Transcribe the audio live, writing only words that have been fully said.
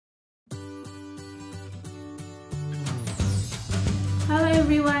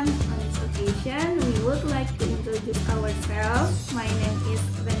everyone, on this occasion we would like to introduce ourselves. My name is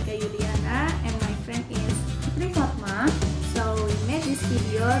Renika Yuliana and my friend is Putri Fatma. So we made this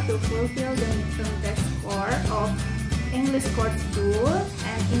video to fulfill the midterm test score of English Course 2,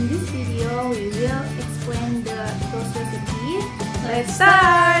 and in this video we will explain the toast recipe. Let's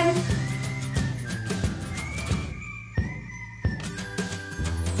start!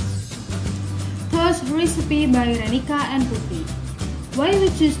 Toast recipe by Renika and Putri. Why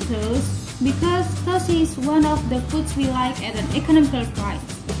we choose toast? Because toast is one of the foods we like at an economical price.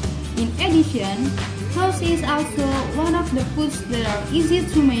 In addition, toast is also one of the foods that are easy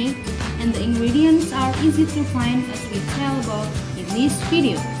to make, and the ingredients are easy to find as we tell about in this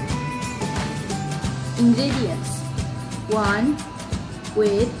video. Ingredients: 1.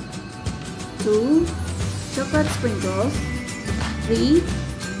 Wheat. 2. Chocolate sprinkles. 3.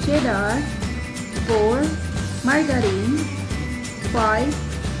 Cheddar. 4. Margarine. 5.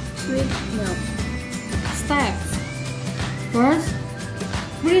 Sweet milk. Steps. First,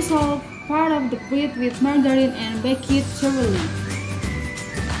 pre-salt part of the bread with margarine and bake it thoroughly.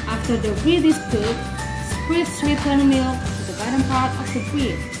 After the bread is cooked, spread sweetened milk to the bottom part of the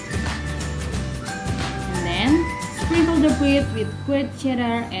bread. And then, sprinkle the bread with grated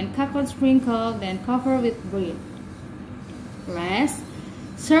cheddar and cocoa sprinkle, then cover with bread. Last,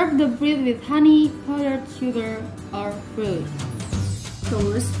 serve the bread with honey, powdered sugar, or fruit.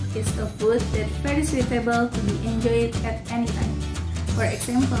 Toast is a food that's very suitable to be enjoyed at any time. For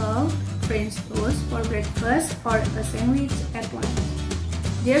example, French toast for breakfast or a sandwich at lunch.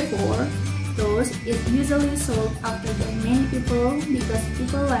 Therefore, toast is usually sold after by many people because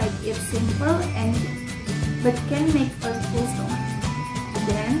people like it simple and cheap, but can make a full stomach.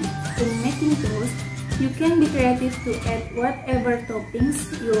 Then, in making toast, you can be creative to add whatever toppings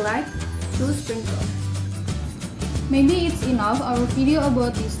you like to sprinkle. Maybe it's enough our video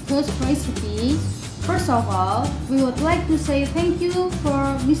about this toast recipe. First of all, we would like to say thank you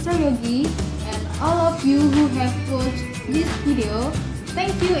for Mr. Yogi and all of you who have watched this video.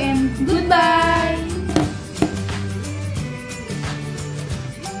 Thank you and goodbye!